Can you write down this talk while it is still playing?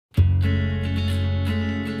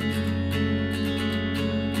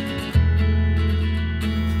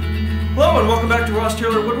back to Ross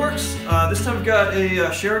Taylor Woodworks. This time we've got a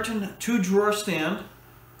Sheraton 2-drawer stand.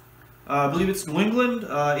 I believe it's New England,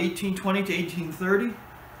 1820 to 1830.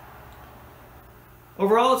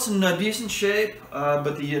 Overall it's in decent shape,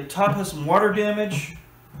 but the top has some water damage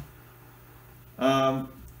and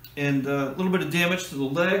a little bit of damage to the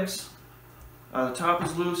legs. The top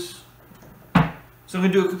is loose. So I'm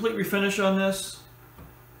going to do a complete refinish on this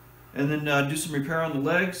and then do some repair on the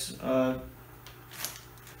legs.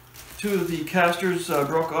 Two of the casters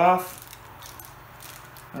broke off.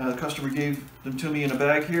 The customer gave them to me in a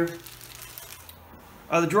bag here.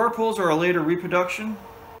 The drawer pulls are a later reproduction.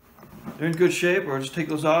 They're in good shape. I'll just take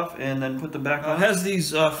those off and then put them back on. It has these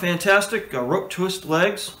fantastic rope twist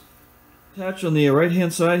legs attached on the right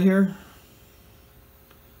hand side here.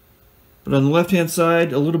 But on the left hand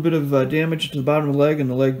side, a little bit of damage to the bottom of the leg, and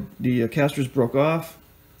the casters broke off.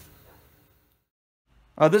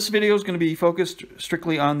 This video is going to be focused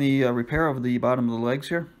strictly on the repair of the bottom of the legs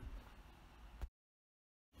here.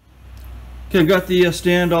 Okay, I've got the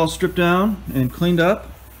stand all stripped down and cleaned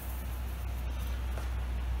up.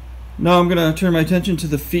 Now I'm going to turn my attention to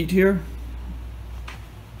the feet here.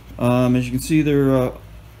 As you can see, they're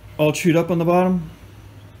all chewed up on the bottom.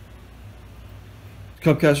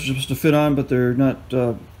 Cup casters are supposed to fit on, but they're not.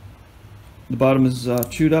 The bottom is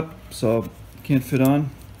chewed up, so it can't fit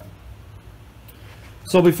on.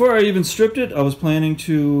 So before I even stripped it, I was planning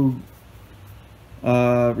to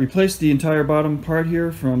replace the entire bottom part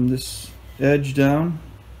here from this edge down.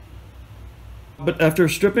 But after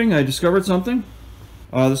stripping, I discovered something.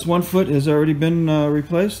 This one foot has already been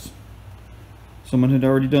replaced. Someone had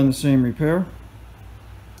already done the same repair.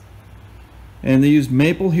 And they used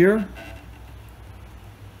maple here.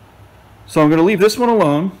 So I'm going to leave this one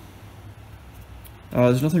alone.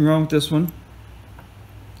 There's nothing wrong with this one.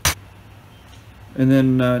 And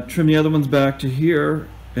then trim the other ones back to here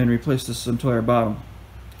and replace this entire bottom.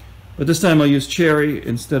 But this time I'll use cherry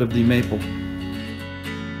instead of the maple.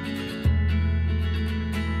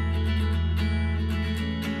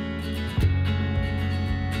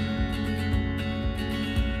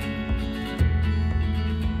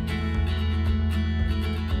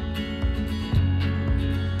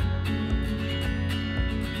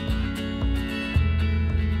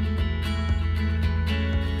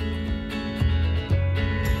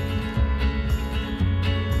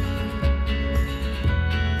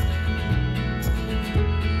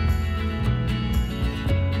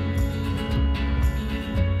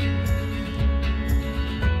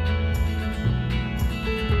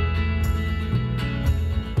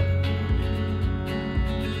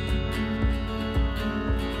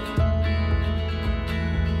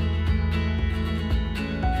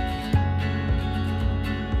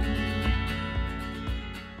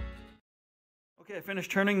 Okay, I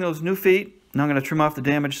finished turning those new feet. Now I'm going to trim off the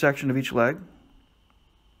damaged section of each leg.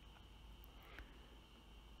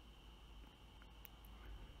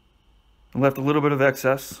 I left a little bit of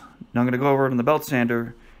excess. Now I'm going to go over it on the belt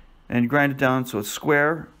sander and grind it down so it's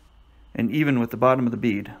square and even with the bottom of the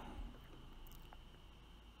bead.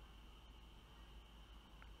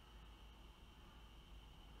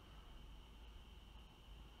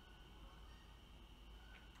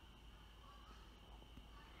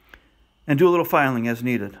 And do a little filing as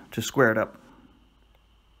needed to square it up.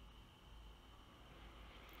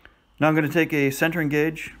 Now I'm going to take a centering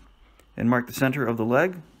gauge and mark the center of the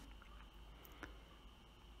leg.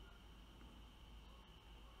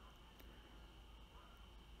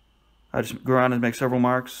 I just go around and make several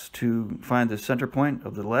marks to find the center point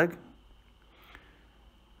of the leg.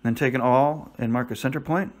 Then take an awl and mark a center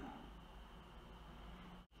point.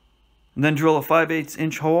 And then drill a 5/8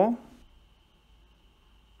 inch hole.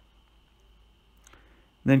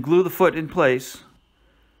 Then glue the foot in place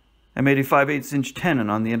and made a 5/8 inch tenon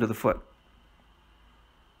on the end of the foot.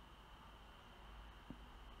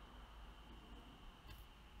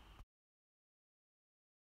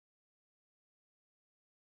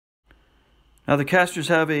 Now the casters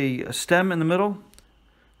have a stem in the middle.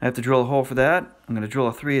 I have to drill a hole for that. I'm going to drill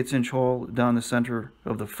a 3/8 inch hole down the center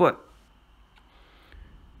of the foot.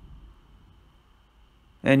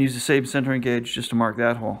 And use the same centering gauge just to mark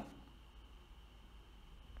that hole.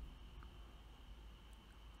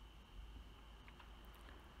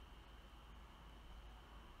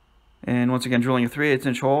 And once again, drilling a 3/8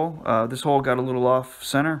 inch hole. This hole got a little off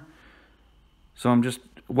center, so I'm just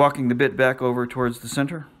walking the bit back over towards the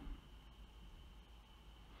center.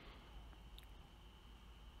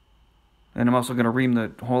 And I'm also going to ream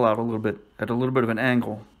the hole out a little bit at a little bit of an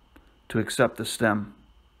angle to accept the stem.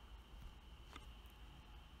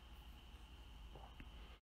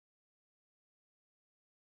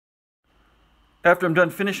 After I'm done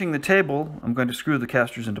finishing the table, I'm going to screw the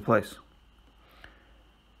casters into place.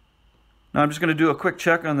 Now I'm just going to do a quick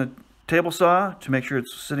check on the table saw to make sure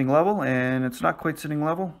it's sitting level, and it's not quite sitting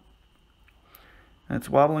level. And it's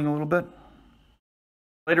wobbling a little bit.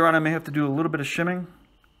 Later on I may have to do a little bit of shimming.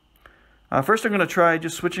 First I'm going to try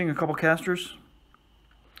just switching a couple casters.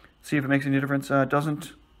 See if it makes any difference. It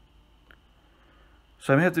doesn't.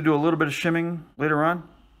 So I may have to do a little bit of shimming later on.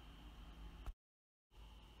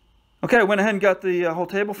 Okay, I went ahead and got the whole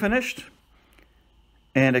table finished,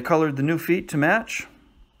 and I colored the new feet to match.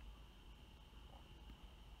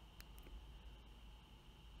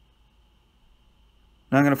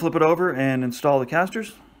 Now I'm going to flip it over and install the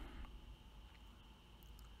casters.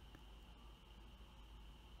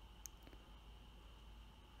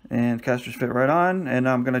 And the casters fit right on, and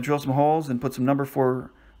I'm going to drill some holes and put some number 4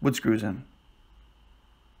 wood screws in.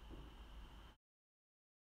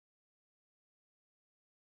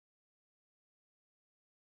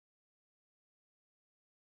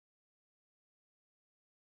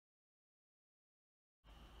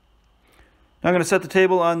 Now I'm going to set the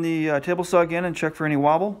table on the table saw again and check for any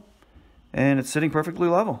wobble, and it's sitting perfectly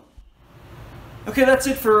level. Okay, that's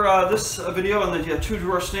it for this video on the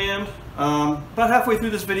 2-drawer stand. About halfway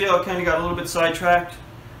through this video I kind of got a little bit sidetracked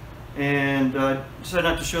and decided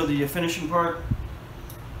not to show the finishing part.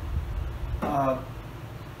 Got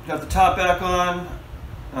the top back on.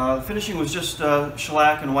 The finishing was just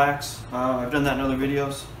shellac and wax. I've done that in other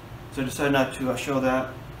videos, so I decided not to show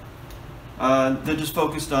that. Then just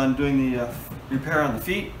focused on doing the repair on the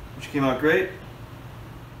feet, which came out great.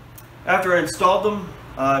 After I installed them,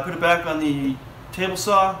 I put it back on the table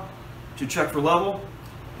saw to check for level,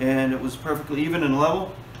 and it was perfectly even and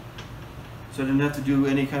level, so I didn't have to do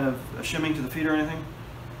any kind of shimming to the feet or anything.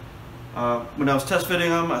 When I was test fitting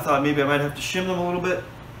them, I thought maybe I might have to shim them a little bit.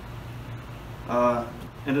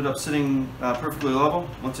 Ended up sitting perfectly level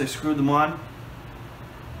once I screwed them on.